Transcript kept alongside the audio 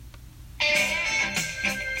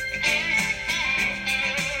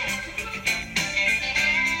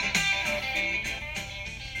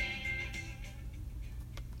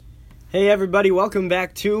Hey everybody, welcome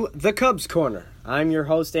back to the Cubs Corner. I'm your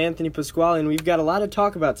host Anthony Pasquale, and we've got a lot to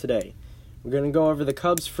talk about today. We're going to go over the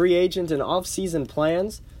Cubs free agent and off-season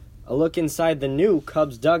plans, a look inside the new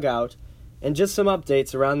Cubs dugout, and just some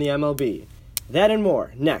updates around the MLB. That and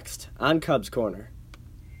more, next on Cubs Corner.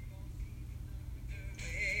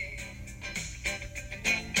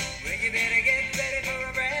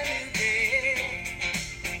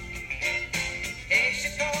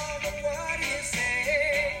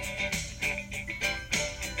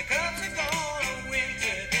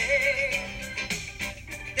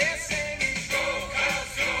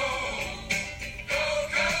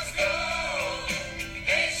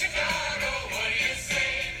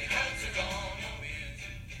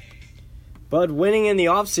 But winning in the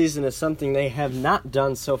offseason is something they have not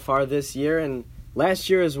done so far this year, and last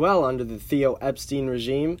year as well under the Theo Epstein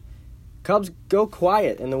regime. Cubs go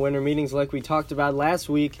quiet in the winter meetings like we talked about last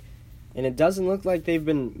week, and it doesn't look like they've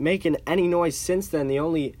been making any noise since then. The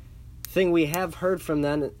only thing we have heard from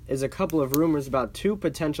them is a couple of rumors about two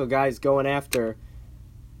potential guys going after,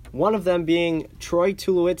 one of them being Troy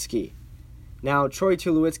Tulowitzki. Now, Troy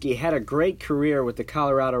Tulowitzki had a great career with the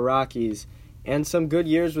Colorado Rockies and some good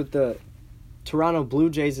years with the Toronto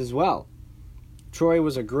Blue Jays as well. Troy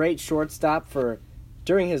was a great shortstop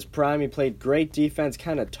during his prime. He played great defense,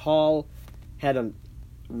 kind of tall, had a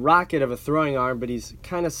rocket of a throwing arm, but he's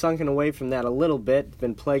kind of sunken away from that a little bit,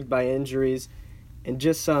 been plagued by injuries and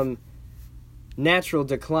just some natural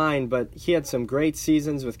decline, but he had some great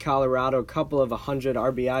seasons with Colorado, a couple of 100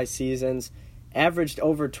 RBI seasons, averaged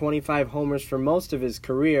over 25 homers for most of his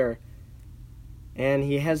career, and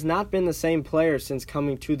he has not been the same player since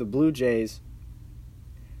coming to the Blue Jays,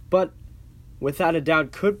 but without a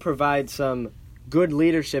doubt could provide some good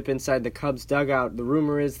leadership inside the Cubs dugout. The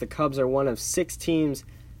rumor is the Cubs are one of 6 teams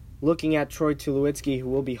looking at Troy Tulowitzki, who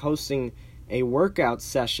will be hosting a workout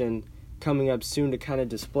session coming up soon to kind of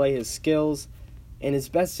display his skills. In his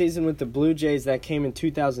best season with the Blue Jays that came in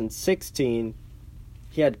 2016,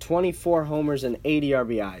 he had 24 homers and 80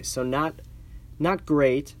 RBIs. So not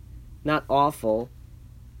great, not awful.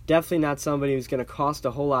 Definitely not somebody who's going to cost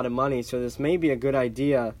a whole lot of money, so this may be a good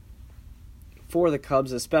idea for the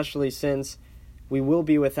Cubs, especially since we will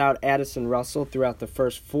be without Addison Russell throughout the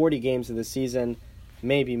first 40 games of the season,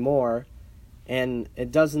 maybe more. And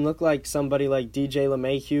it doesn't look like somebody like DJ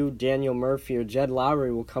LeMahieu, Daniel Murphy, or Jed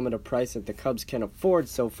Lowry will come at a price that the Cubs can afford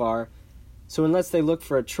so far. So unless they look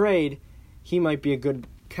for a trade, he might be a good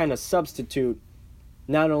kind of substitute,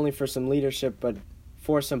 not only for some leadership, but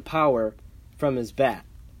for some power from his bat.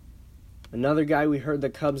 Another guy we heard the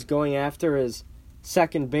Cubs going after is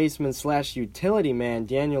second baseman / utility man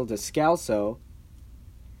Daniel Descalso.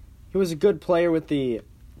 He was a good player with the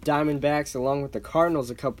Diamondbacks along with the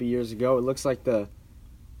Cardinals a couple years ago. It looks like the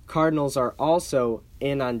Cardinals are also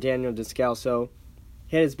in on Daniel Descalso.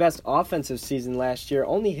 He had his best offensive season last year,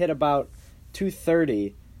 only hit about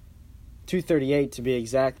 238 to be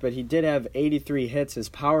exact, but he did have 83 hits. His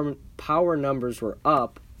power numbers were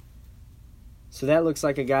up. So that looks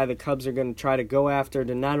like a guy the Cubs are going to try to go after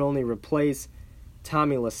to not only replace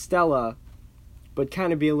Tommy La Stella, but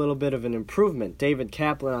kind of be a little bit of an improvement. David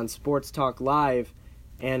Kaplan on Sports Talk Live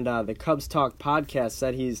and the Cubs Talk podcast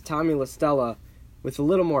said he's Tommy La Stella with a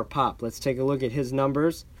little more pop. Let's take a look at his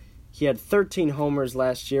numbers. He had 13 homers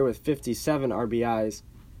last year with 57 RBIs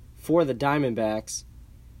for the Diamondbacks.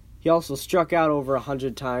 He also struck out over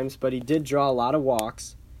 100 times, but he did draw a lot of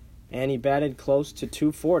walks, and he batted close to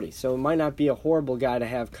 240. So it might not be a horrible guy to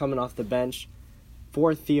have coming off the bench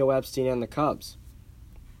for Theo Epstein and the Cubs.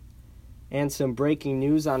 And some breaking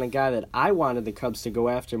news on a guy that I wanted the Cubs to go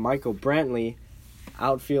after, Michael Brantley,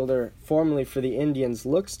 outfielder formerly for the Indians,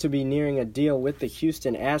 looks to be nearing a deal with the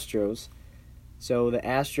Houston Astros. So the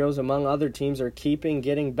Astros, among other teams, are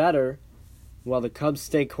getting better, while the Cubs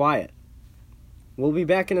stay quiet. We'll be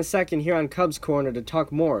back in a second here on Cubs Corner to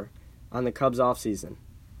talk more on the Cubs offseason.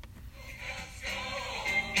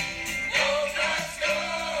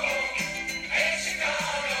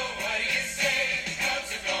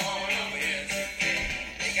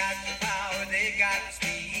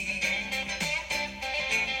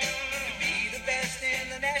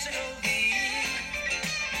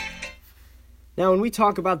 Now, when we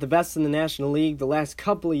talk about the best in the National League, the last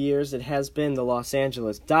couple of years it has been the Los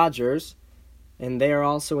Angeles Dodgers, and they are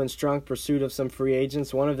also in strong pursuit of some free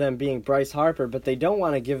agents, one of them being Bryce Harper, but they don't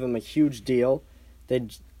want to give him a huge deal. They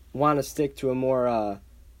want to stick to a more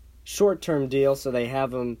short-term deal, so they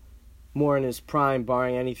have him more in his prime,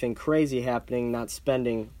 barring anything crazy happening, not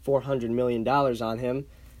spending $400 million on him.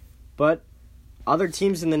 But other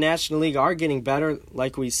teams in the National League are getting better.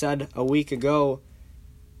 Like we said a week ago,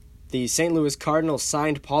 The St. Louis Cardinals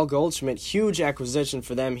signed Paul Goldschmidt. Huge acquisition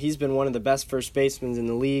for them. He's been one of the best first basemen in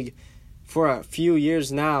the league for a few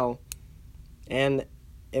years now. And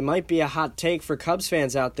it might be a hot take for Cubs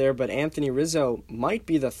fans out there, but Anthony Rizzo might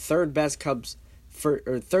be the third best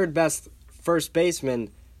first baseman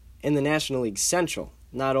in the National League Central.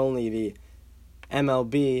 Not only the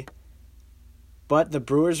MLB, but the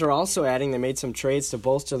Brewers are also adding. They made some trades to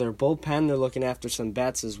bolster their bullpen. They're looking after some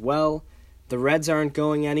bats as well. The Reds aren't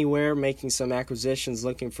going anywhere, making some acquisitions,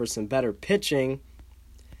 looking for some better pitching.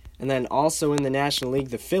 And then also in the National League,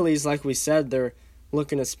 the Phillies, like we said, they're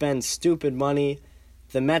looking to spend stupid money.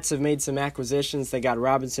 The Mets have made some acquisitions. They got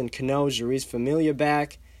Robinson Cano, Jeurys Familia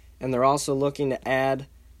back, and they're also looking to add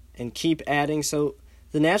and keep adding. So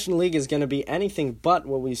the National League is going to be anything but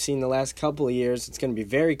what we've seen the last couple of years. It's going to be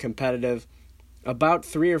very competitive. About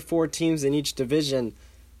 3 or 4 teams in each division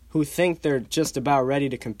who think they're just about ready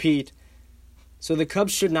to compete. So the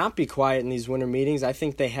Cubs should not be quiet in these winter meetings. I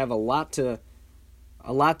think they have a lot to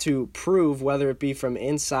prove, whether it be from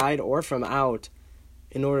inside or from out,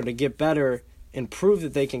 in order to get better and prove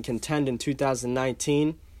that they can contend in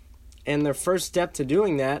 2019. And their first step to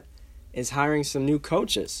doing that is hiring some new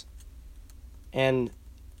coaches. And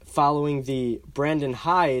following the Brandon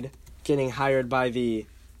Hyde getting hired by the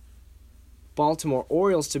Baltimore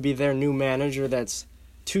Orioles to be their new manager, that's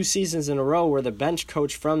 2 seasons in a row where the bench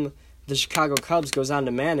coach from the Chicago Cubs goes on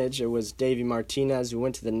to manage. It was Davey Martinez who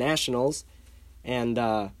went to the Nationals, and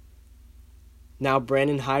now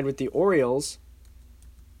Brandon Hyde with the Orioles.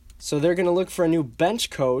 So they're going to look for a new bench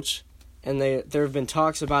coach, and there have been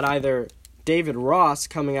talks about either David Ross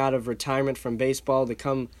coming out of retirement from baseball to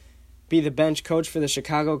come be the bench coach for the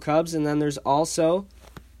Chicago Cubs, and then there's also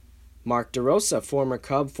Mark DeRosa, former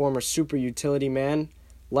Cub, former super utility man,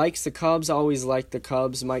 likes the Cubs, always liked the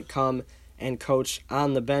Cubs, might come and coach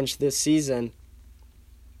on the bench this season.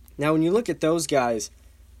 Now, when you look at those guys,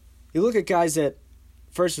 you look at guys that,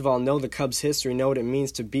 first of all, know the Cubs' history, know what it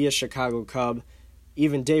means to be a Chicago Cub.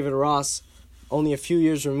 Even David Ross, only a few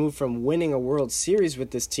years removed from winning a World Series with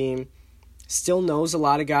this team, still knows a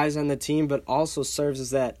lot of guys on the team, but also serves as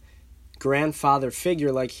that grandfather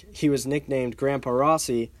figure, like he was nicknamed Grandpa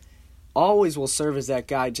Rossi. Always will serve as that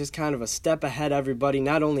guy, just kind of a step ahead of everybody,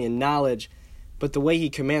 not only in knowledge, but the way he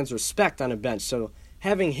commands respect on a bench. So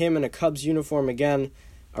having him in a Cubs uniform again,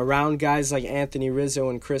 around guys like Anthony Rizzo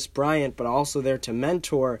and Chris Bryant, but also there to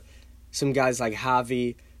mentor some guys like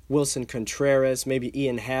Javi, Wilson Contreras, maybe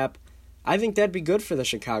Ian Happ, I think that'd be good for the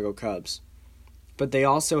Chicago Cubs. But they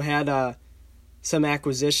also had some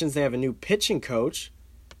acquisitions. They have a new pitching coach,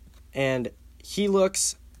 and he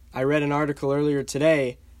looks, I read an article earlier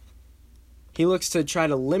today, he looks to try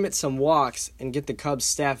to limit some walks and get the Cubs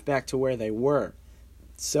staff back to where they were.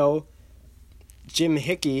 So Jim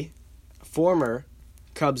Hickey, former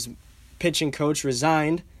Cubs pitching coach,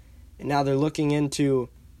 resigned, and now they're looking into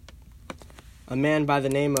a man by the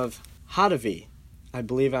name of Hottovy. I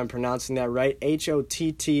believe I'm pronouncing that right,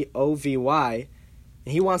 Hottovy.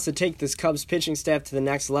 And he wants to take this Cubs pitching staff to the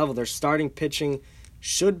next level. Their starting pitching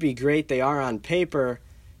should be great. They are on paper.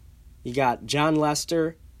 You got John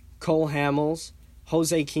Lester, Cole Hamels,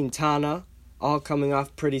 Jose Quintana, all coming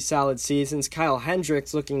off pretty solid seasons. Kyle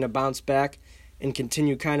Hendricks looking to bounce back and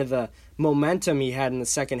continue kind of the momentum he had in the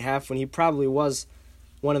second half when he probably was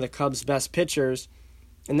one of the Cubs' best pitchers.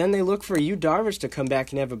 And then they look for Yu Darvish to come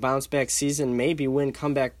back and have a bounce-back season, maybe win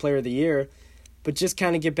Comeback Player of the Year, but just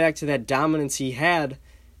kind of get back to that dominance he had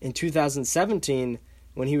in 2017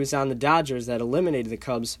 when he was on the Dodgers that eliminated the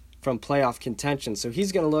Cubs from playoff contention. So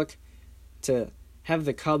he's going to look to have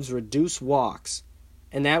the Cubs reduce walks.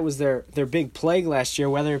 And that was their big plague last year,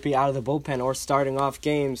 whether it be out of the bullpen or starting off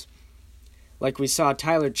games. Like we saw,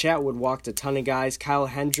 Tyler Chatwood walked a ton of guys. Kyle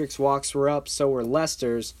Hendricks' walks were up, so were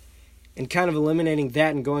Lester's. And kind of eliminating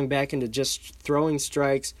that and going back into just throwing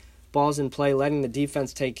strikes, balls in play, letting the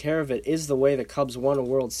defense take care of it is the way the Cubs won a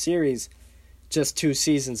World Series just 2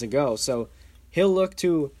 seasons ago. So he'll look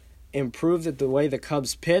to improve the way the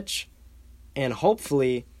Cubs pitch, and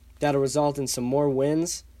hopefully that'll result in some more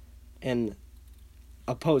wins and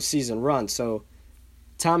a postseason run. So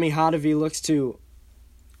Tommy Hottovy looks to,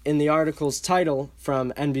 in the article's title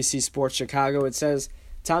from NBC Sports Chicago, it says,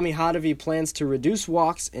 Tommy Hottovy plans to reduce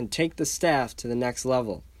walks and take the staff to the next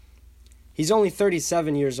level. He's only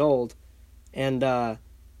 37 years old, and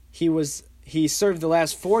he served the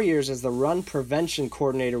last 4 years as the run prevention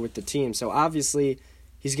coordinator with the team. So obviously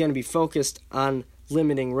he's going to be focused on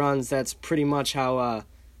limiting runs. That's pretty much how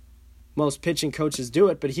most pitching coaches do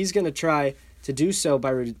it, but he's going to try to do so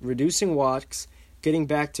by reducing walks, getting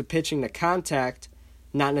back to pitching to contact,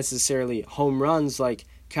 not necessarily home runs like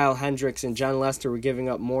Kyle Hendricks and John Lester were giving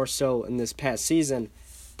up more so in this past season.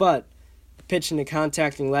 But pitching to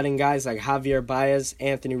contact and letting guys like Javier Baez,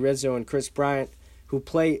 Anthony Rizzo, and Chris Bryant, who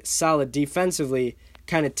play solid defensively,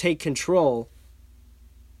 kind of take control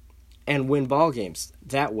and win ball games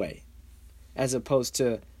that way, as opposed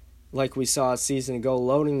to, like we saw a season ago,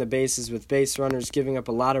 loading the bases with base runners, giving up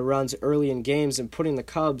a lot of runs early in games, and putting the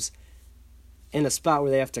Cubs in a spot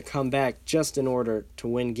where they have to come back just in order to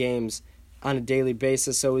win games on a daily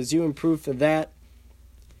basis. So as you improve for that,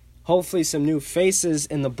 hopefully some new faces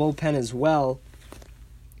in the bullpen as well.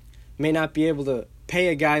 May not be able to pay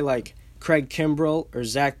a guy like Craig Kimbrell or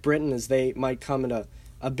Zach Britton, as they might come at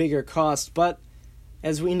a bigger cost, but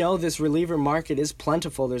as we know, this reliever market is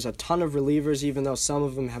plentiful. There's a ton of relievers, even though some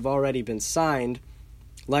of them have already been signed,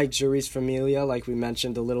 like Jeurys Familia, like we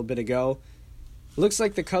mentioned a little bit ago. Looks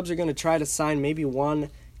like the Cubs are going to try to sign maybe one,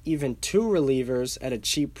 even two relievers at a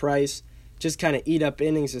cheap price, just kind of eat up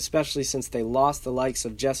innings, especially since they lost the likes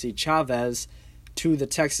of Jesse Chavez to the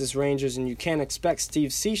Texas Rangers, and you can't expect Steve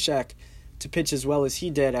Cishek to pitch as well as he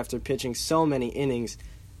did after pitching so many innings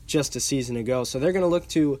just a season ago. So they're going to look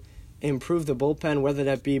to improve the bullpen, whether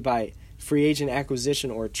that be by free agent acquisition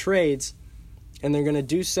or trades, and they're going to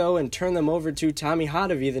do so and turn them over to Tommy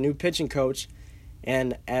Hotovy, the new pitching coach.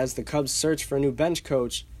 And as the Cubs search for a new bench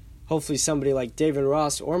coach, hopefully somebody like David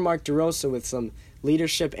Ross or Mark DeRosa with some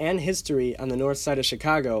leadership and history on the north side of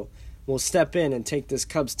Chicago will step in and take this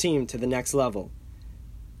Cubs team to the next level.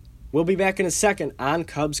 We'll be back in a second on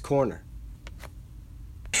Cubs Corner.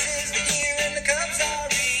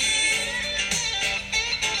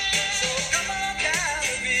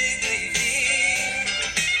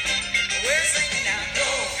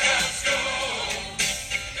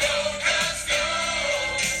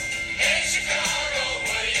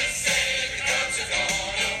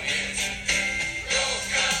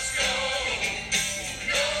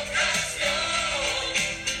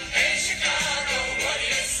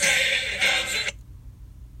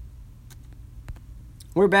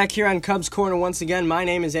 We're back here on Cubs Corner once again. My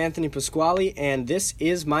name is Anthony Pasquale, and this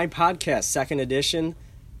is my podcast, second edition,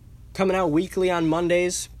 coming out weekly on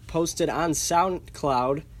Mondays, posted on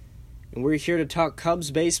SoundCloud, and we're here to talk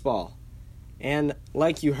Cubs baseball. And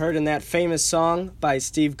like you heard in that famous song by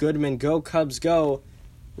Steve Goodman, Go Cubs Go,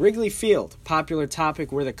 Wrigley Field, popular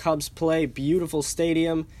topic where the Cubs play, beautiful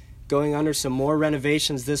stadium, going under some more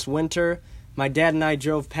renovations this winter. My dad and I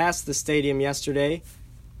drove past the stadium yesterday,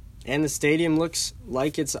 and the stadium looks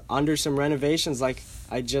like it's under some renovations, like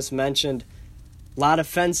I just mentioned. A lot of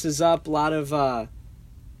fences up, a lot of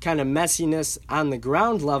kind of messiness on the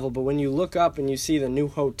ground level, but when you look up and you see the new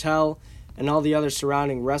hotel and all the other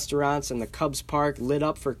surrounding restaurants and the Cubs Park lit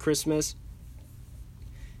up for Christmas,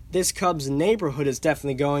 this Cubs neighborhood is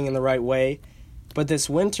definitely going in the right way. But this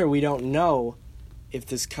winter, we don't know if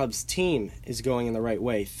this Cubs team is going in the right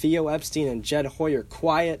way. Theo Epstein and Jed Hoyer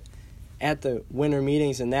quiet at the winter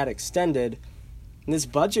meetings, and that extended. And this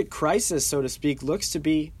budget crisis, so to speak, looks to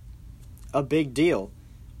be a big deal.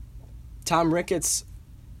 Tom Ricketts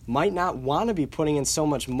might not want to be putting in so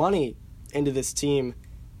much money into this team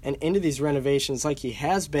and into these renovations like he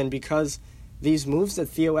has been, because these moves that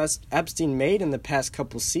Theo Epstein made in the past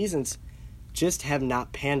couple seasons just have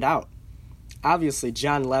not panned out. Obviously,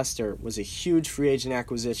 John Lester was a huge free agent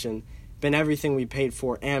acquisition, been everything we paid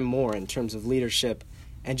for and more in terms of leadership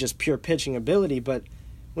and just pure pitching ability. But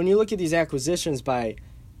when you look at these acquisitions by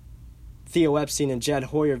Theo Epstein and Jed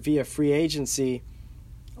Hoyer via free agency,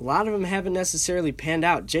 a lot of them haven't necessarily panned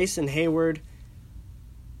out. Jason Hayward,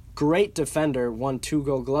 great defender, won 2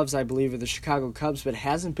 Gold Gloves, I believe, with the Chicago Cubs, but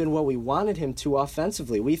hasn't been what we wanted him to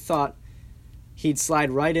offensively. We thought he'd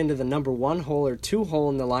slide right into the number 1 hole or 2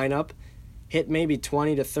 hole in the lineup, hit maybe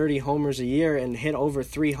 20 to 30 homers a year, and hit over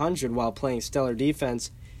 300 while playing stellar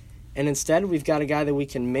defense. And instead, we've got a guy that we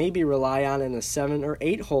can maybe rely on in a 7 or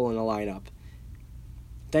 8 hole in a lineup.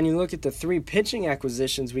 Then you look at the 3 pitching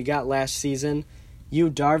acquisitions we got last season. Yu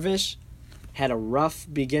Darvish had a rough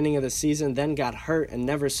beginning of the season, then got hurt and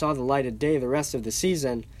never saw the light of day the rest of the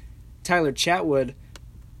season. Tyler Chatwood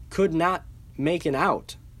could not make an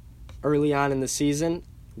out early on in the season,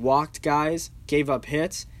 walked guys, gave up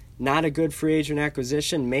hits. Not a good free agent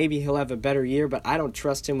acquisition. Maybe he'll have a better year, but I don't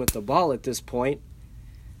trust him with the ball at this point.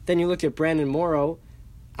 Then you look at Brandon Morrow.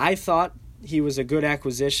 I thought he was a good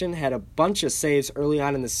acquisition, had a bunch of saves early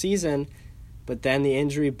on in the season, but then the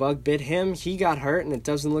injury bug bit him. He got hurt, and it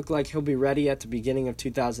doesn't look like he'll be ready at the beginning of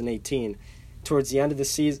 2018. Towards the end of the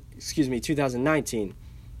season, 2019.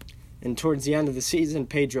 And towards the end of the season,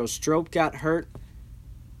 Pedro Strop got hurt,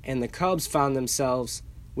 and the Cubs found themselves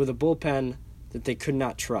with a bullpen that they could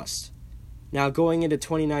not trust. Now, going into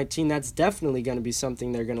 2019, that's definitely going to be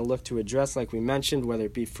something they're going to look to address, like we mentioned, whether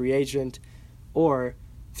it be free agent or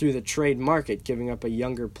through the trade market, giving up a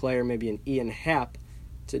younger player, maybe an Ian Happ,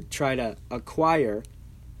 to try to acquire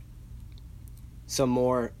some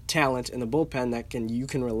more talent in the bullpen that you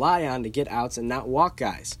can rely on to get outs and not walk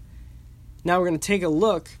guys. Now we're going to take a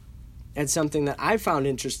look at something that I found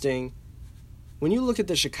interesting. When you look at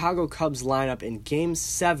the Chicago Cubs lineup in Game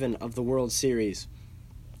 7 of the World Series,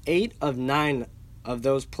 8 of 9 of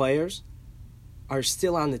those players are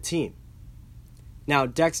still on the team. Now,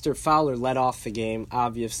 Dexter Fowler led off the game,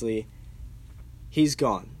 obviously. He's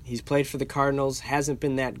gone. He's played for the Cardinals, hasn't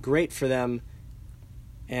been that great for them,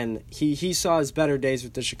 and he saw his better days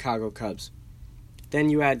with the Chicago Cubs. Then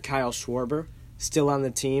you add Kyle Schwarber, still on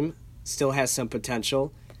the team, still has some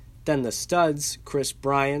potential. Then the studs, Kris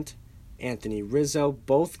Bryant, Anthony Rizzo,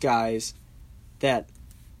 both guys that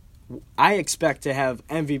I expect to have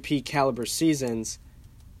MVP caliber seasons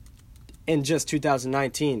in just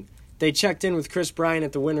 2019. They checked in with Kris Bryant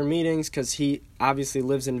at the winter meetings because he obviously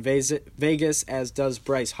lives in Vegas, as does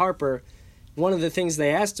Bryce Harper. One of the things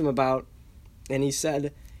they asked him about, and he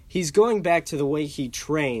said he's going back to the way he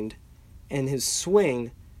trained and his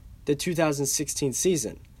swing the 2016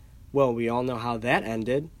 season. Well, we all know how that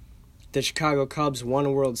ended. The Chicago Cubs won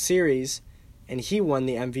a World Series, and he won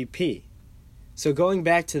the MVP. So going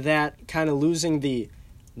back to that, kind of losing the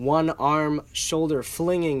one-arm,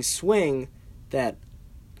 shoulder-flinging swing that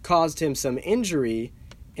caused him some injury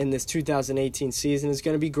in this 2018 season is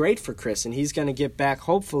going to be great for Kris, and he's going to get back,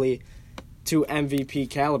 hopefully, to MVP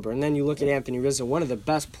caliber. And then you look at Anthony Rizzo, one of the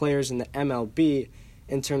best players in the MLB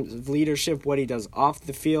in terms of leadership, what he does off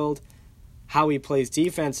the field, how he plays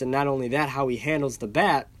defense, and not only that, how he handles the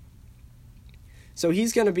bat. So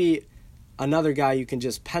he's going to be another guy you can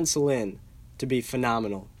just pencil in to be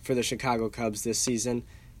phenomenal for the Chicago Cubs this season.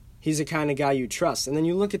 He's the kind of guy you trust. And then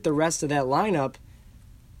you look at the rest of that lineup,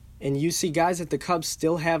 and you see guys that the Cubs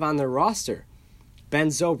still have on their roster. Ben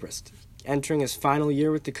Zobrist, entering his final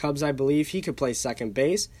year with the Cubs, I believe. He could play second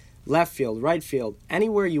base, left field, right field.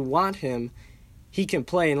 Anywhere you want him, he can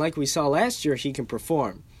play. And like we saw last year, he can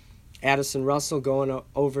perform. Addison Russell going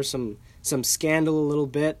over some scandal a little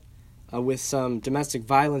bit with some domestic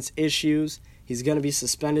violence issues. He's going to be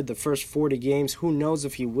suspended the first 40 games. Who knows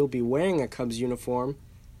if he will be wearing a Cubs uniform.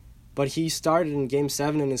 But he started in Game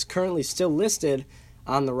 7 and is currently still listed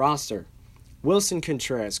on the roster. Wilson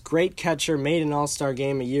Contreras, great catcher, made an All-Star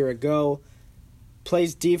game a year ago,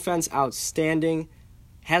 plays defense outstanding,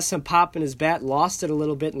 has some pop in his bat, lost it a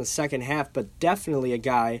little bit in the second half, but definitely a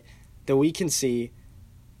guy that we can see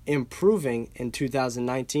improving in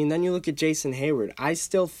 2019. Then you look at Jason Hayward. I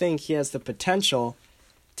still think he has the potential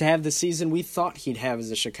to have the season we thought he'd have as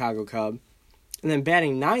a Chicago Cub. And then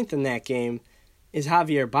batting ninth in that game is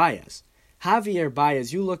Javier Baez. Javier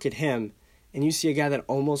Baez, you look at him, and you see a guy that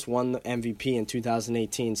almost won the MVP in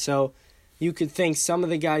 2018. So you could think some of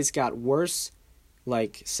the guys got worse,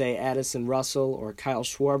 like, say, Addison Russell or Kyle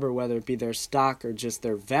Schwarber, whether it be their stock or just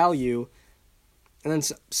their value. And then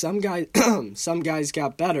some guys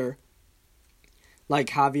got better, like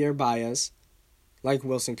Javier Baez, like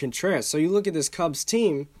Wilson Contreras. So you look at this Cubs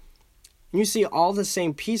team, and you see all the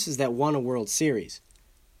same pieces that won a World Series.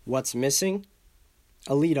 What's missing?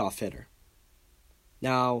 A leadoff hitter.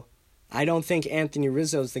 Now, I don't think Anthony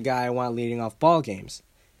Rizzo is the guy I want leading off ball games.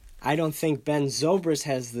 I don't think Ben Zobrist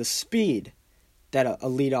has the speed that a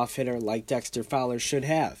leadoff hitter like Dexter Fowler should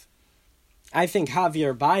have. I think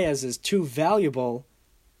Javier Baez is too valuable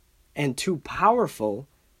and too powerful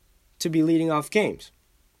to be leading off games.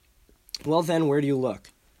 Well, then, where do you look?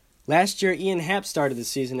 Last year, Ian Happ started the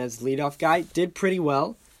season as the leadoff guy, did pretty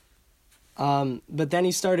well, but then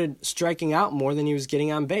he started striking out more than he was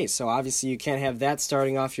getting on base, so obviously you can't have that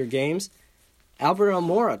starting off your games. Albert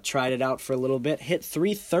Almora tried it out for a little bit, hit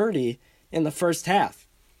 .330 in the first half.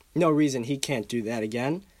 No reason he can't do that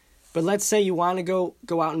again. But let's say you want to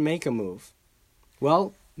go out and make a move.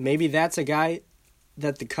 Well, maybe that's a guy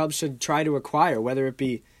that the Cubs should try to acquire, whether it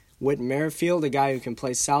be Whit Merrifield, a guy who can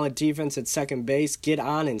play solid defense at second base, get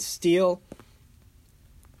on and steal.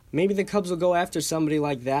 Maybe the Cubs will go after somebody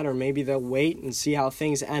like that, or maybe they'll wait and see how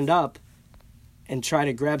things end up and try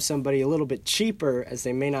to grab somebody a little bit cheaper, as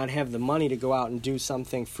they may not have the money to go out and do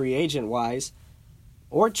something free agent-wise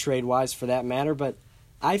or trade-wise for that matter. But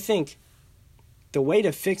I think the way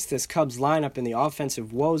to fix this Cubs lineup and the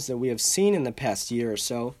offensive woes that we have seen in the past year or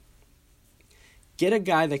so, get a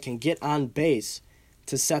guy that can get on base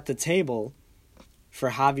to set the table for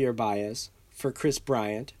Javier Baez, for Kris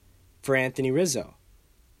Bryant, for Anthony Rizzo.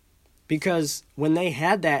 Because when they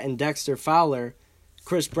had that in Dexter Fowler,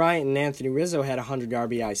 Kris Bryant and Anthony Rizzo had 100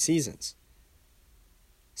 RBI seasons.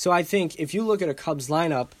 So I think if you look at a Cubs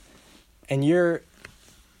lineup and you're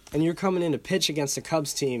coming in to pitch against a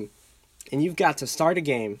Cubs team and you've got to start a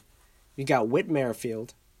game, you've got Whit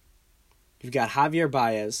Merrifield, you've got Javier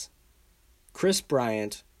Baez, Kris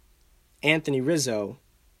Bryant, Anthony Rizzo,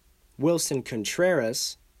 Wilson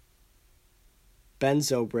Contreras, Ben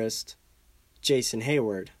Zobrist, Jason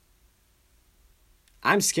Heyward.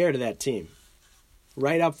 I'm scared of that team.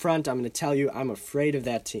 Right up front, I'm going to tell you I'm afraid of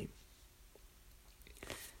that team.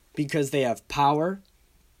 Because they have power,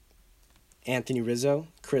 Anthony Rizzo,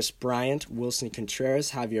 Kris Bryant, Wilson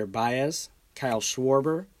Contreras, Javier Baez, Kyle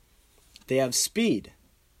Schwarber. They have speed,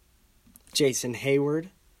 Jason Heyward,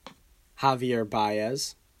 Javier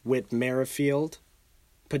Baez, Whit Merrifield,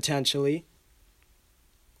 potentially.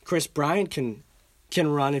 Kris Bryant can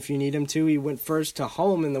run if you need him to. He went first to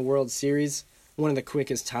home in the World Series, one of the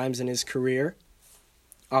quickest times in his career.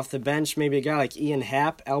 Off the bench, maybe a guy like Ian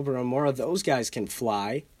Happ, Albert Almora, those guys can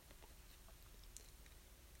fly.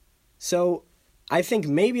 So I think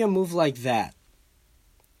maybe a move like that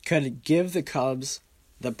could give the Cubs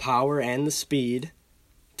the power and the speed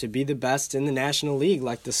to be the best in the National League,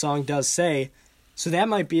 like the song does say. So that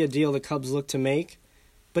might be a deal the Cubs look to make.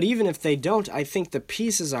 But even if they don't, I think the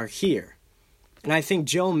pieces are here. And I think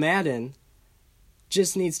Joe Maddon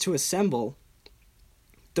just needs to assemble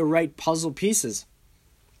the right puzzle pieces.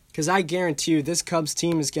 Because I guarantee you this Cubs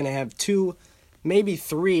team is going to have 2, maybe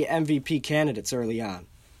 3 MVP candidates early on.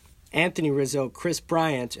 Anthony Rizzo, Kris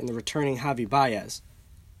Bryant, and the returning Javi Baez.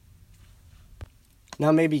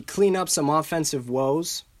 Now maybe clean up some offensive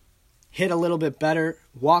woes, hit a little bit better,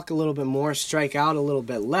 walk a little bit more, strike out a little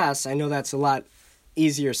bit less. I know that's a lot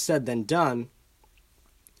easier said than done.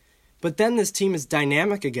 But then this team is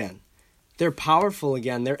dynamic again. They're powerful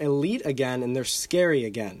again, they're elite again, and they're scary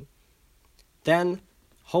again. Then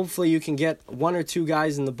hopefully you can get 1 or 2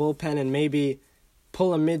 guys in the bullpen and maybe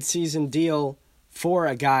pull a mid-season deal for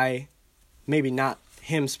a guy, maybe not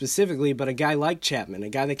him specifically, but a guy like Chapman, a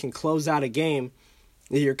guy that can close out a game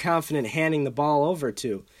that you're confident handing the ball over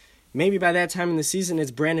to. Maybe by that time in the season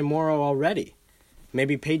it's Brandon Morrow already.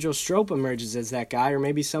 Maybe Pedro Strop emerges as that guy, or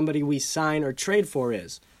maybe somebody we sign or trade for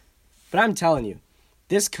is. But I'm telling you,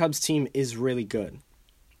 this Cubs team is really good.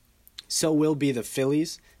 So will be the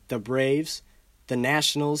Phillies, the Braves, the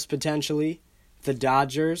Nationals potentially, the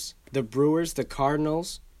Dodgers, the Brewers, the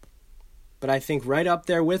Cardinals. But I think right up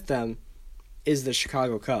there with them is the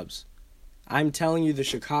Chicago Cubs. I'm telling you, the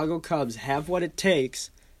Chicago Cubs have what it takes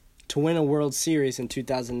to win a World Series in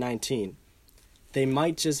 2019. They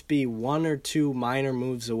might just be 1 or 2 minor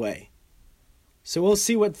moves away. So we'll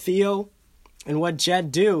see what Theo and what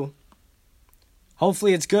Jed do.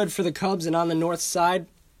 Hopefully it's good for the Cubs and on the north side.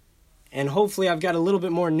 And hopefully I've got a little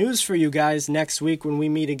bit more news for you guys next week when we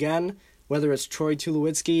meet again, whether it's Troy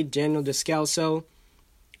Tulowitzki, Daniel Descalso,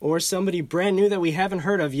 or somebody brand new that we haven't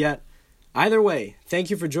heard of yet. Either way, thank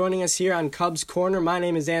you for joining us here on Cubs Corner. My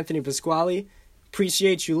name is Anthony Pasquale.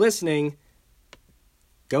 Appreciate you listening.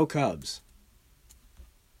 Go Cubs.